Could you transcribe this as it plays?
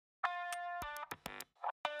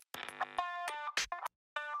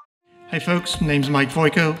Hey folks, my name's Mike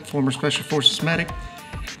Voico, former Special Forces medic.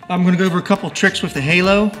 I'm going to go over a couple tricks with the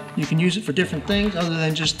halo. You can use it for different things other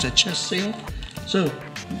than just a chest seal. So,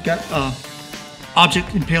 you've got an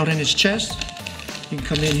object impaled in his chest. You can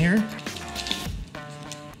come in here.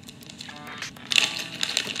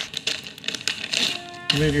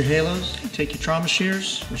 Remove your halos, take your trauma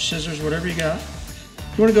shears or scissors, whatever you got.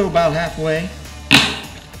 You want to go about halfway.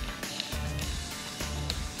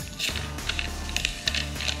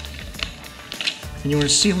 And you want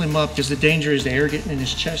to seal him up because the danger is the air getting in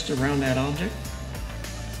his chest around that object.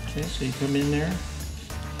 Okay, so you come in there,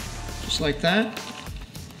 just like that.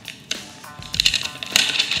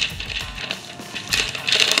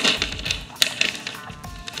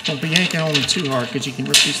 Don't be yanking on them too hard because you can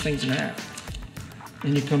rip these things in half.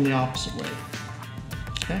 And you come the opposite way.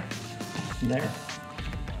 Okay, there.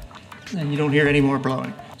 And you don't hear any more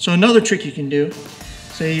blowing. So another trick you can do,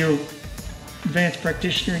 say you're advanced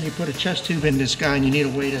practitioner and you put a chest tube in this guy and you need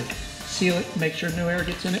a way to seal it, make sure no air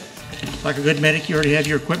gets in it. Like a good medic, you already have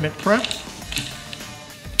your equipment prepped.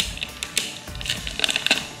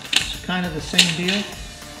 It's kind of the same deal.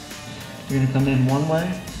 You're going to come in one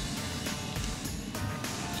way.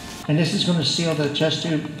 And this is going to seal the chest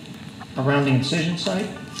tube around the incision site.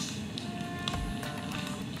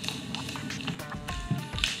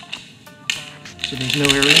 So there's no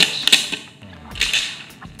air leaks.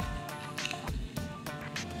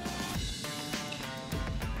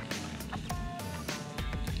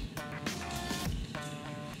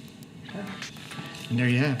 And there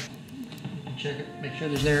you have. Check it, make sure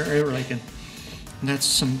there's no air leaking. And that's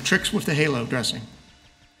some tricks with the halo dressing.